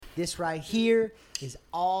This right here is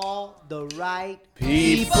All the Right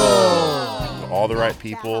People. All the Right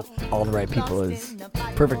People. All the Right People is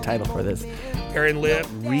perfect title for this. Aaron Lip.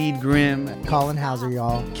 Reed Grimm. Colin Hauser,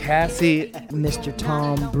 y'all. Cassie. Mr.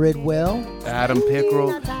 Tom Bridwell. Adam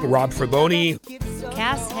Pickrell. Rob Fraboni.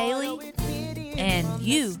 Cass Haley. And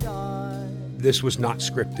you. This was not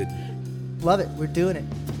scripted. Love it. We're doing it.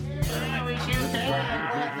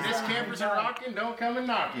 This campers are rocking, don't come and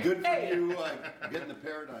knocking. Good for you, getting the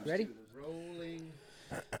paradigm. Ready? Rolling.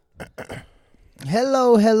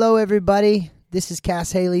 Hello, everybody. This is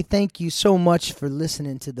Cass Haley. Thank you so much for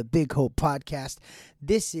listening to the Big Hope Podcast.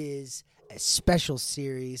 This is a special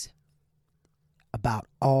series about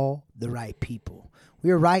all the right people.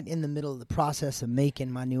 We are right in the middle of the process of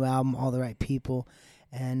making my new album, All the Right People,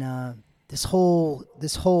 and this whole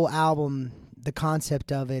album, the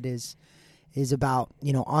concept of it is about,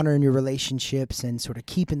 honoring your relationships and sort of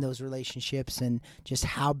keeping those relationships and just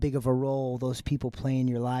how big of a role those people play in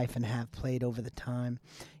your life and have played over the time,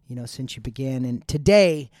 since you began. And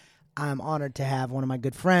today I'm honored to have one of my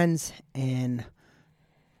good friends and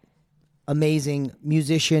amazing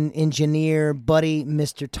musician, engineer, buddy,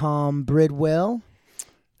 Mr. Tom Bridwell.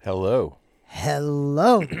 Hello.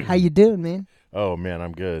 How you doing, man? Oh, man,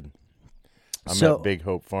 I'm good. I'm at Big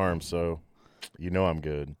Hope Farm, so I'm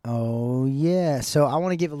good. Oh, yeah. So I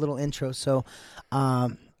want to give a little intro. So I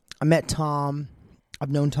met Tom. I've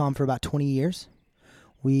known Tom for about 20 years.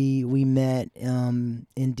 We met in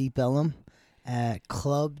Deep Ellum at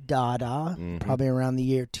Club Dada, probably around the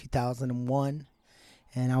year 2001.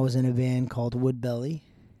 And I was in a band called Woodbelly,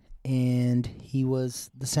 and he was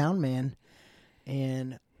the sound man.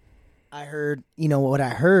 And I heard, what I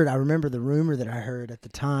heard. I remember the rumor that I heard at the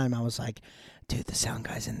time. I was like, dude, the sound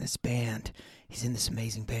guy's in this band. He's in this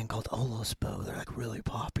amazing band called Olospo. They're like really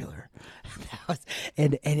popular.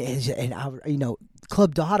 And I,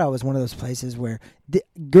 Club Dada was one of those places where,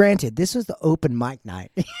 granted, this was the open mic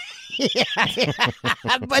night,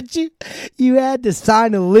 but you had to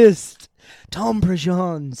sign a list. Tom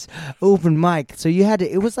Prejean's open mic. So you had to.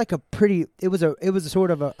 It was like it was a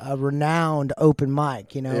sort of a renowned open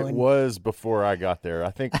mic, It was before I got there.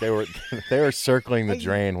 I think they were circling the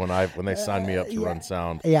drain when they signed me up to run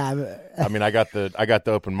sound. Yeah. I mean, I got the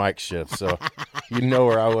open mic shift, so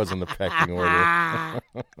where I was in the pecking order.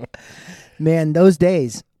 Man, those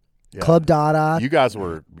days. Yeah. Club Dada.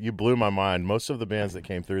 You blew my mind. Most of the bands that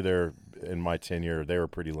came through there in my tenure, they were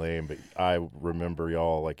pretty lame, but I remember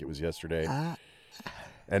y'all like it was yesterday.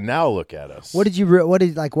 And now look at us. What was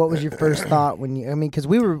your first thought when you? I mean, because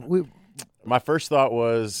my first thought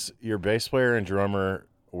was your bass player and drummer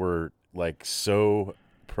were like so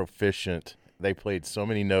proficient. They played so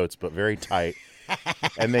many notes, but very tight.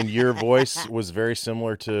 And then your voice was very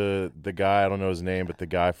similar to the guy, I don't know his name, but the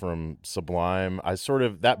guy from Sublime.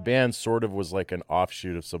 That band sort of was like an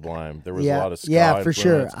offshoot of Sublime. There was a lot of ska for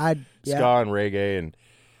sure. Ska and reggae,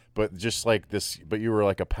 but just like this, but you were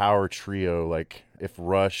like a power trio, like if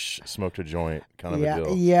Rush smoked a joint kind of a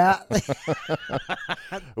deal. Yeah.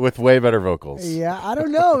 With way better vocals. Yeah, I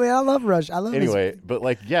don't know, man. I love Rush. Anyway, but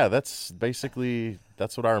that's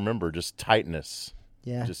what I remember, just tightness.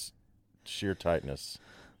 Yeah. Just sheer tightness.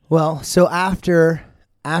 Well, so after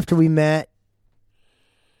we met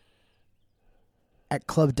at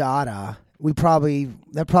Club Dada,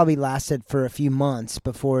 that probably lasted for a few months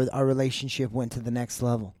before our relationship went to the next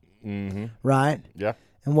level. Mm-hmm. Right? Yeah.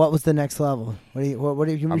 And what was the next level?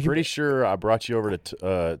 I'm pretty sure I brought you over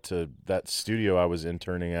to that studio I was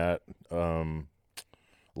interning at,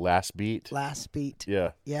 Last Beat. Last Beat.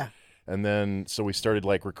 Yeah. Yeah. And then, so we started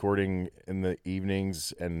like recording in the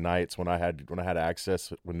evenings and nights when I had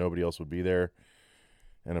access, when nobody else would be there.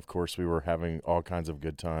 And of course, we were having all kinds of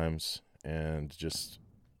good times and just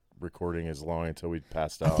recording as long until we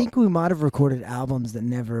passed out. I think we might have recorded albums that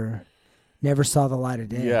never saw the light of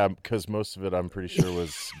day. Yeah, because most of it, I'm pretty sure,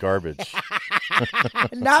 was garbage.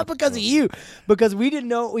 Not because of you, because we didn't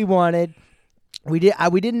know what we wanted. I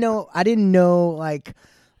didn't know like.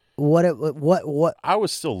 What I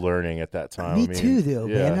was still learning at that time. Me too, though,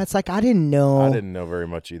 man. That's like I didn't know. I didn't know very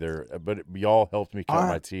much either, but y'all helped me cut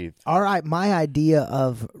my teeth. All right, my idea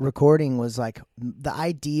of recording was like the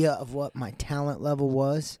idea of what my talent level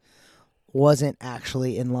wasn't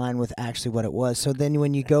actually in line with actually what it was. So then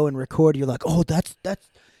when you go and record, you're like, oh, that's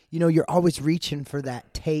you're always reaching for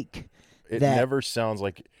that take. It never sounds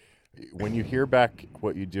like when you hear back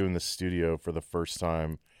what you do in the studio for the first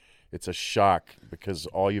time. It's a shock because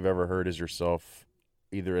all you've ever heard is yourself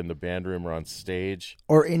either in the band room or on stage.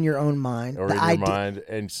 Or in your own mind. Or in your mind.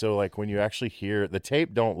 And so like when you actually hear, the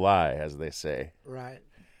tape don't lie, as they say. Right.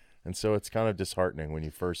 And so it's kind of disheartening when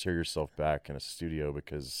you first hear yourself back in a studio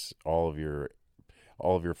because all of your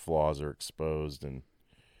flaws are exposed, and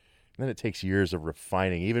then it takes years of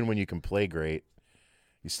refining. Even when you can play great,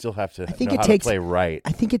 you still have to know how to play right.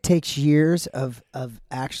 I think it takes years of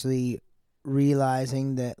actually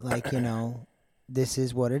realizing that, like, this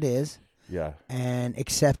is what it is. Yeah. And it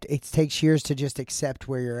takes years to just accept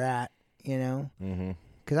where you're at, Mm-hmm.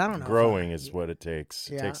 Because I don't know. Growing is what it takes.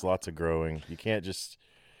 Yeah. It takes lots of growing. You can't just,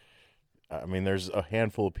 there's a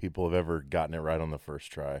handful of people have ever gotten it right on the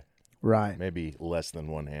first try. Right. Maybe less than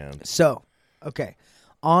one hand. So, okay,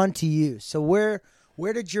 on to you. So where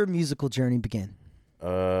did your musical journey begin?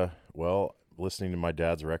 Well, listening to my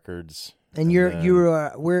dad's records. And where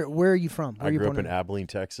are you from? Where I you grew up born in Abilene,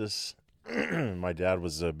 Texas. My dad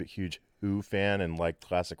was a huge Who fan and liked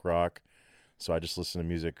classic rock, so I just listened to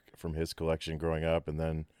music from his collection growing up, and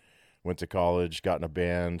then went to college, got in a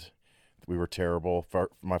band. We were terrible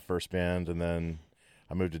for my first band, and then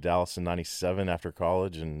I moved to Dallas in '97 after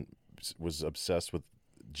college and was obsessed with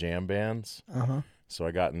jam bands. Uh-huh. So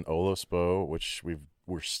I got in Olospo, which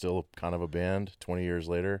we're still kind of a band 20 years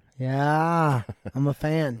later. Yeah, I'm a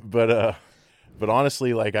fan. But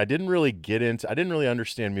honestly, like I didn't really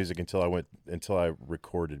understand music until I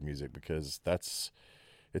recorded music, because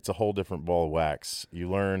it's a whole different ball of wax. You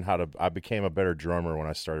learn I became a better drummer when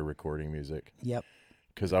I started recording music. Yep.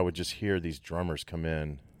 Because I would just hear these drummers come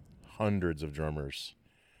in, hundreds of drummers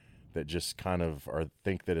that just kind of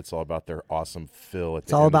think that it's all about their awesome fill at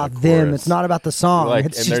the end of the chorus. It's all about them. It's not about the song.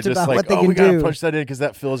 It's just about what they can we do. gotta punch that in because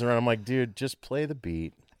that fills around. I'm like, dude, just play the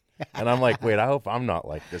beat. And I'm like, wait, I hope I'm not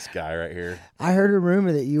like this guy right here. I heard a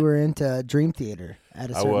rumor that you were into Dream Theater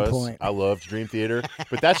at a certain point. I loved Dream Theater,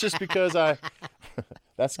 but that's just because I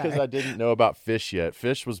didn't know about Fish yet.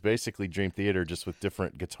 Fish was basically Dream Theater, just with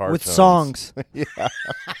different guitar with tones. songs. Yeah.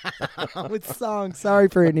 With songs. Sorry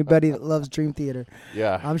for anybody that loves Dream Theater.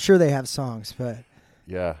 Yeah. I'm sure they have songs, but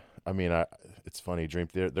Yeah. I mean, it's funny. Dream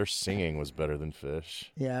Theater, their singing was better than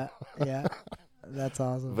Fish. yeah. That's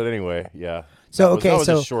awesome. But anyway, yeah. So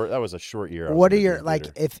that was a short year. What are your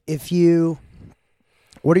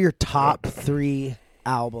what are your top 3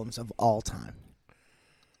 albums of all time?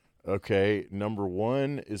 Okay, number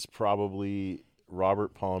 1 is probably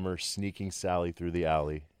Robert Palmer's "Sneaking Sally Through the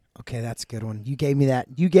Alley." Okay, that's a good one. You gave me that.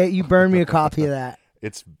 You burned me a copy of that.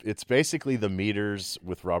 It's basically the Meters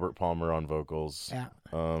with Robert Palmer on vocals. Yeah.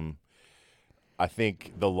 I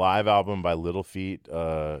think the live album by Little Feat,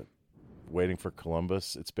 "Waiting for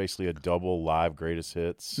Columbus," it's basically a double live greatest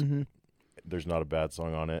hits. Mm-hmm. There's not a bad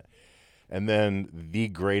song on it. And then the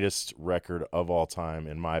greatest record of all time,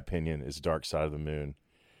 in my opinion, is "Dark Side of the Moon."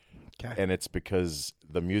 Okay. And it's because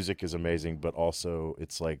the music is amazing, but also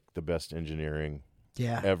it's like the best engineering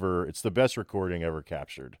ever. It's the best recording ever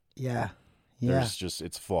captured. Yeah.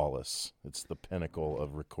 It's flawless. It's the pinnacle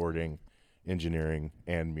of recording, engineering,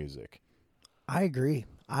 and music. I agree.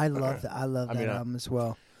 I love that. I love that album as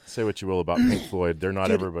well. Say what you will about Pink Floyd, they're not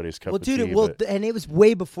everybody's cup of tea. And it was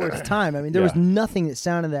way before its time. I mean, there was nothing that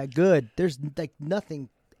sounded that good. There's like nothing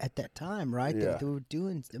at that time, right? Yeah. They were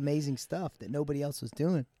doing amazing stuff that nobody else was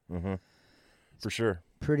doing. Mm-hmm. For sure.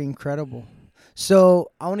 Pretty incredible.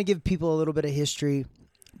 So I want to give people a little bit of history.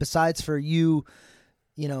 Besides for you,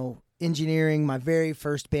 engineering my very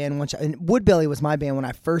first band, and Woodbelly was my band when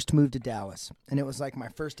I first moved to Dallas, and it was like my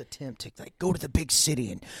first attempt to like go to the big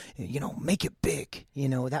city and make it big.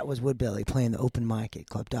 That was Woodbelly playing the open mic at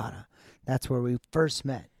Club Dada. That's where we first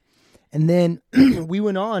met, and then we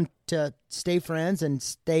went on to stay friends and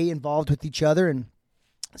stay involved with each other. And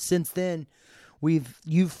since then,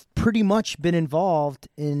 you've pretty much been involved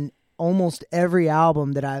in almost every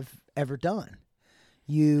album that I've ever done.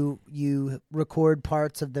 You record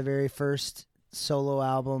parts of the very first solo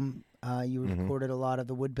album. You recorded a lot of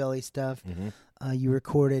the Woodbelly stuff. Mm-hmm. You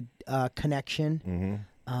recorded Connection.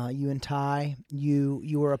 Mm-hmm. You and Ty.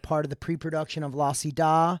 You were a part of the pre-production of La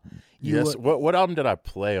Ciudad. Yes. What album did I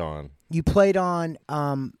play on? You played on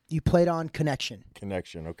Connection.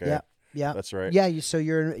 Connection. Okay. Yeah. That's right. Yeah. So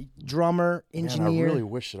you're a drummer, engineer. Man, I really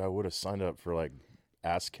wish that I would have signed up for like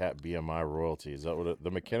ASCAP BMI royalties. That would the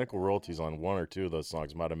mechanical royalties on 1 or 2 of those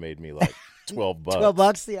songs might have made me like $12.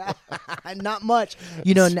 $12, yeah, not much.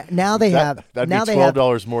 Now they have that'd now be they have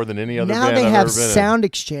 $12 more than any other now band they I've have ever been Sound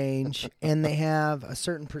Exchange, and they have a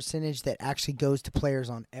certain percentage that actually goes to players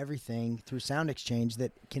on everything through Sound Exchange.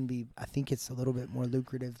 That can be, I think it's a little bit more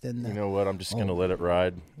lucrative than the. You know what? I'm just gonna let it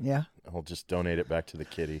ride. Yeah, I'll just donate it back to the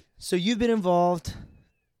kitty. So you've been involved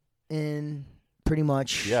in pretty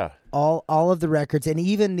much all of the records, and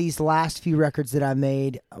even these last few records that I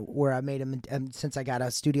made, where I made them since I got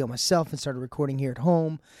a studio myself and started recording here at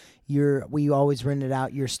home. we always rented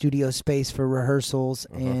out your studio space for rehearsals,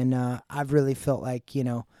 and I've really felt like, you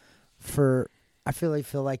know, I really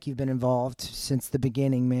feel like you've been involved since the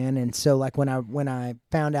beginning, man. And so like when I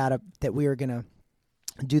found out that we were gonna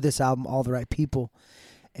do this album, All the Right People,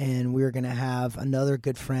 and we were gonna have another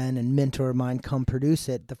good friend and mentor of mine come produce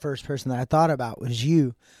it, the first person that I thought about was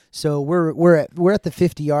you. So we're at the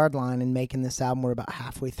 50-yard line in making this album. We're about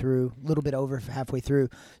halfway through, a little bit over halfway through.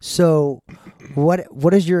 So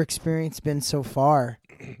what has your experience been so far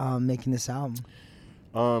making this album?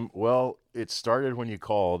 Well, it started when you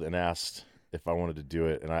called and asked if I wanted to do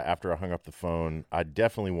it, and after I hung up the phone, I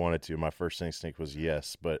definitely wanted to. My first instinct was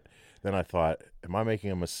yes, but then I thought, am I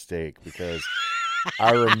making a mistake? Because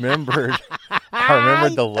I remembered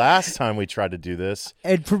the last time we tried to do this.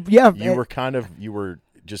 And you were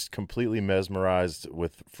just completely mesmerized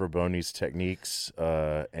with Fraboni's techniques,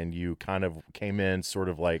 and you kind of came in sort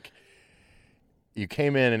of like, you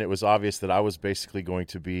came in and it was obvious that I was basically going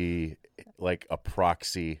to be like a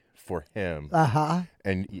proxy for him.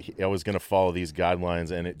 And I was going to follow these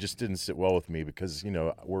guidelines, and it just didn't sit well with me because, you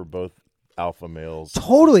know, we're both alpha males.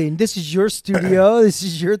 Totally. And this is your studio. This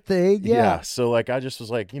is your thing. Yeah. So like, I just was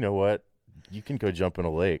like, you know what? You can go jump in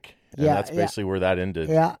a lake. And Yeah, that's basically where that ended.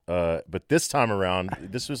 Yeah. But this time around,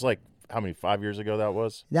 this was like, how many, 5 years ago that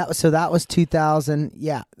was? That was 2000.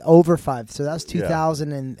 Yeah. Over 5. So that was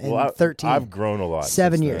 2013. I've grown a lot.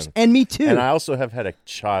 7 since years. then. And me too. And I also have had a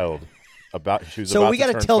child who's So about we got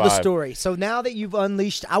to to tell the 5. story. So now that you've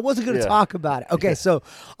unleashed, I wasn't going to Yeah. talk about it. Okay, so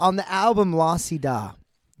on the album La Cida,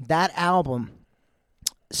 that album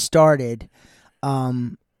started.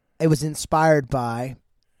 It was inspired by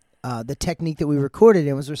the technique that we recorded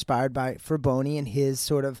in was inspired by Fraboni and his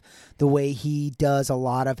sort of the way he does a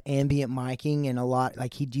lot of ambient miking and a lot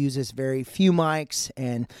like he uses very few mics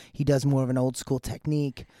and he does more of an old school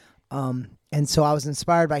technique. And so I was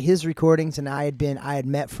inspired by his recordings, and I had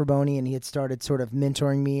met Fraboni, and he had started sort of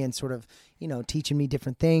mentoring me and sort of, you know, teaching me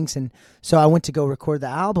different things. And so I went to go record the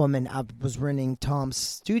album, and I was renting Tom's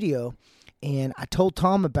studio, and I told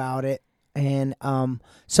Tom about it. And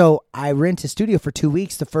so I rented his studio for 2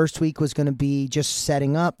 weeks. The first week was going to be just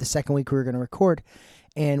setting up. The second week we were going to record.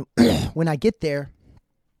 And when I get there,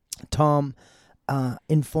 Tom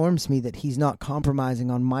informs me that he's not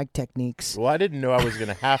compromising on mic techniques. Well, I didn't know I was going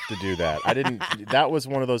to have to do that. That was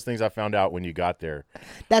one of those things I found out when you got there.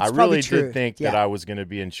 That's I probably really true. did think Yeah. that I was going to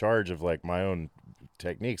be in charge of like my own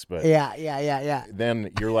techniques, but Yeah.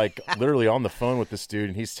 then you're like literally on the phone with this dude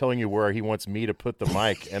and he's telling you where he wants me to put the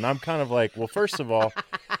mic, and I'm kind of like, well, first of all,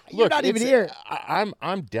 You're look, not even here.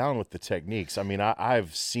 I'm down with the techniques. I mean,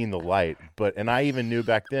 I've seen the light, and I even knew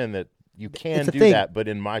back then that you can It's a do thing. that, but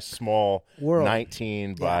in my small World.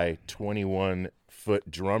 19 by 21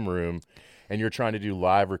 foot drum room, and you're trying to do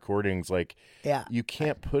live recordings, like you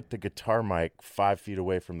can't put the guitar mic 5 feet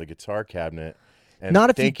away from the guitar cabinet. And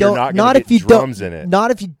Not if think you you're don't. not Not gonna if you get drums in it.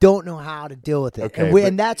 Not if you don't know how to deal with it. Okay, and,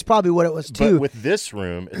 and that's probably what it was too. But with this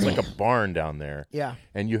room, it's like a barn down there. Yeah.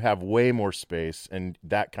 And you have way more space, and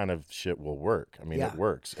that kind of shit will work. I mean, Yeah. it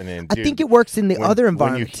works. And then, I dude, think it works in the other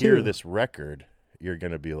environment when you hear too. this record, you're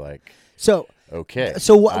gonna be like, So okay.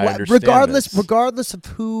 So I understand regardless this. regardless of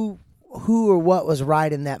who or what was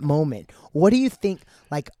right in that moment, what do you think?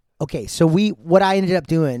 Like, okay, so what I ended up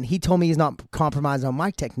doing, he told me he's not compromising on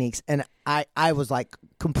mic techniques, and I was like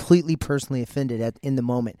completely personally offended in the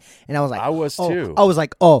moment, and I was like, I was too. I was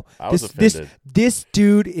like, I was this offended. this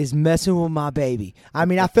dude is messing with my baby. I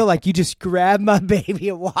mean, I feel like you just grabbed my baby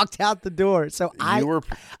and walked out the door. So You were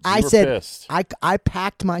said, pissed. I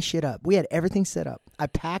packed my shit up. We had everything set up. I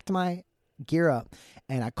packed my gear up,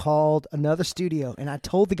 and I called another studio, and I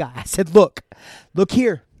told the guy, I said, look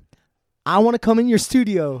here. I want to come in your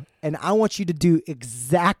studio, and I want you to do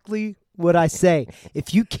exactly what I say.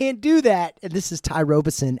 If you can't do that, and this is Ty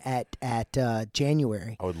Robeson at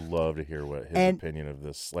January. I would love to hear what his And- opinion of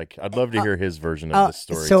this. Like, I'd love to hear his version of this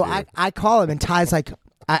story. So too. I call him, and Ty's like,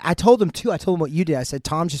 I told him too. I told him what you did. I said,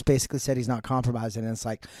 Tom just basically said he's not compromising. And it's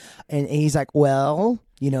like, and he's like, well,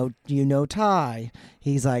 you know, Ty.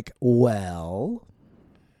 He's like, well,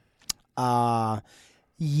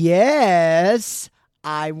 yes,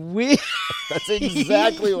 I will. That's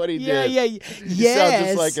exactly what he did. Yeah. You sound Yes,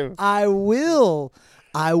 just like him. I will.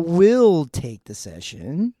 I will take the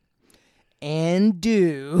session and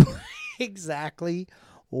do exactly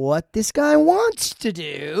what this guy wants to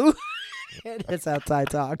do. That's how Ty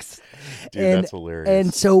talks. Dude, and, that's hilarious.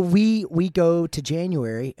 And so we go to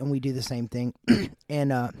January and we do the same thing. and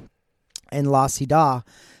La Cida,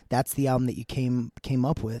 that's the album that you came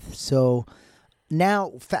up with. So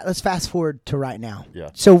now let's fast forward to right now. Yeah.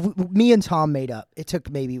 So me and Tom made up. It took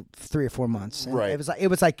maybe 3 or 4 months. And Right. It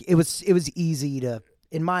was easy to,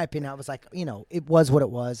 in my opinion. I was like, it was what it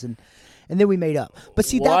was, and then we made up. But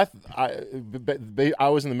see Well, I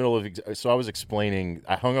was in the middle of, so I was explaining.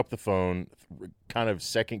 I hung up the phone, kind of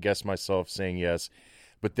second guessed myself saying yes,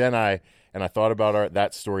 but then I thought about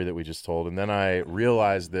that story that we just told, and then I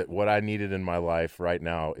realized that what I needed in my life right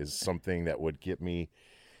now is something that would get me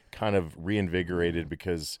kind of reinvigorated,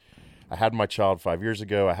 because I had my child 5 years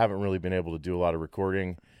ago. I haven't really been able to do a lot of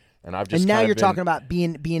recording, and I've just and now kind of you're been, talking about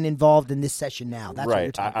being involved in this session now. That's what you're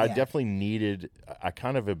right. talking I yeah. definitely needed. I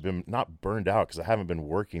kind of have been not burned out because I haven't been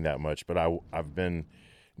working that much, but I've been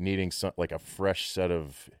needing some like a fresh set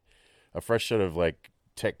of like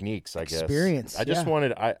techniques. I guess Experience, I just yeah.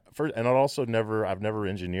 wanted and I've never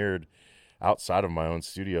engineered outside of my own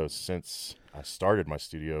studio since I started my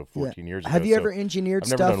studio 14 years ago. Have you So ever engineered I've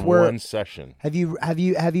never stuff done where one session. have you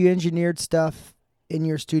engineered stuff in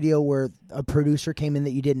your studio where a producer came in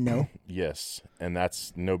that you didn't know? Yes, and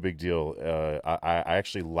that's no big deal. I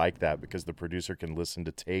actually like that because the producer can listen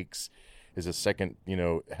to takes, is a second,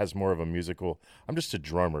 has more of a musical. I'm just a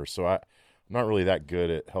drummer, so I'm not really that good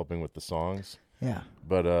at helping with the songs. Yeah.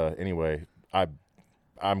 But anyway,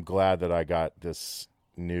 I'm glad that I got this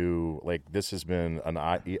new, this has been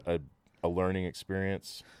a learning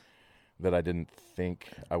experience that I didn't think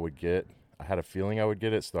I would get. I had a feeling I would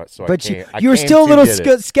get it, so But I you were came still a to little get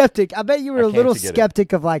it. skeptic. I bet you were I a came little to get it.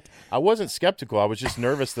 skeptic of like, I wasn't skeptical. I was just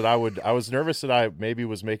nervous that I was nervous that I maybe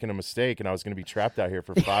was making a mistake and I was going to be trapped out here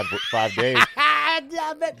for 5 days.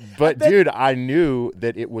 But dude, I knew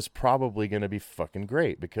that it was probably going to be fucking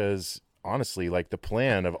great because honestly, the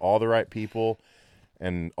plan of all the right people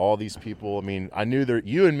and all these people, I mean, I knew that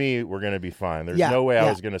you and me were going to be fine. There's no way I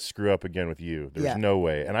was going to screw up again with you. There's no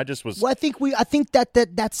way. And I just was. Well, I think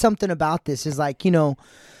that's something about this is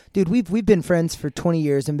dude, we've been friends for 20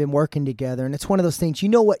 years and been working together, and it's one of those things. You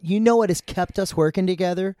know what has kept us working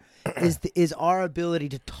together is our ability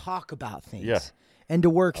to talk about things and to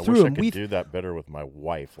work I through wish them. I could do that better with my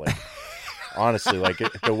wife. Honestly,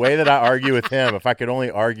 the way that I argue with him, if I could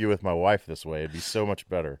only argue with my wife this way, it'd be so much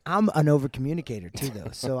better. I'm an over communicator too, though.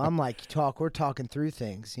 So I'm we're talking through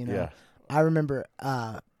things. Yeah. I remember.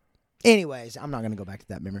 Anyways, I'm not going to go back to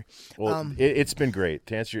that memory. Well, it's been great.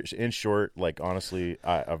 To answer in short, honestly,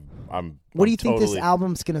 I'm. What do you think totally, this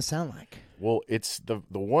album's going to sound like? Well, it's the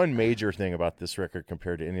one major thing about this record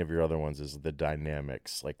compared to any of your other ones is the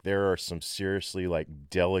dynamics. There are some seriously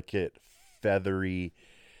delicate, feathery,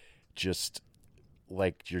 just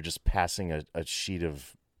you're just passing a sheet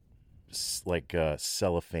of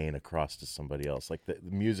cellophane across to somebody else.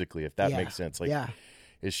 Musically, if that makes sense.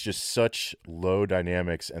 It's just such low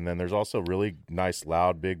dynamics, and then there's also really nice,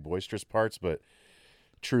 loud, big, boisterous parts. But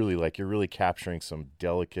truly, you're really capturing some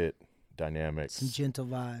delicate dynamics, Some gentle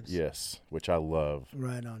vibes. Yes, which I love.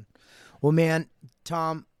 Right on. Well, man,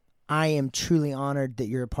 Tom, I am truly honored that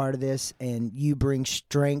you're a part of this and you bring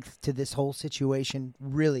strength to this whole situation,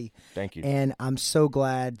 really. Thank you. And I'm so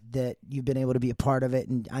glad that you've been able to be a part of it.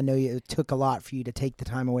 And I know it took a lot for you to take the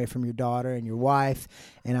time away from your daughter and your wife.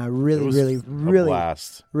 And I really, really, really,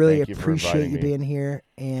 blast. really Thank you for appreciate inviting you me. being here.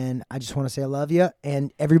 And I just want to say I love you.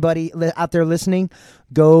 And everybody out there listening,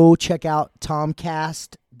 go check out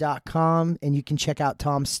tomcast.com and you can check out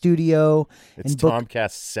Tom's studio. It's and book.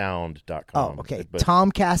 TomcastSound.com. Oh, okay. But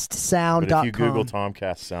TomcastSound.com. if you Google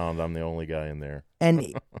Tomcast Sound, I'm the only guy in there.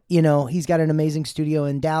 And, he's got an amazing studio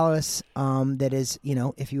in Dallas that is,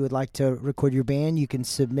 if you would like to record your band, you can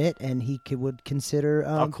submit and he would consider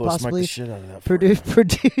I'll close mic possibly the shit out of that for you.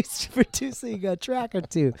 producing a track or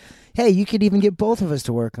two. Hey, you could even get both of us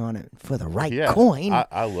to work on it for the right Yeah, coin.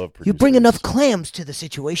 I love producers. You bring enough clams to the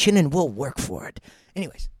situation and we'll work for it.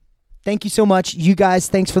 Anyways, thank you so much. You guys,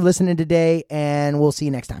 thanks for listening today, and we'll see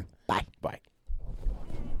you next time. Bye. Bye.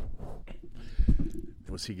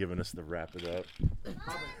 Was he giving us the wrap it up?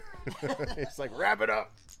 It's wrap it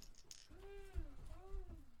up.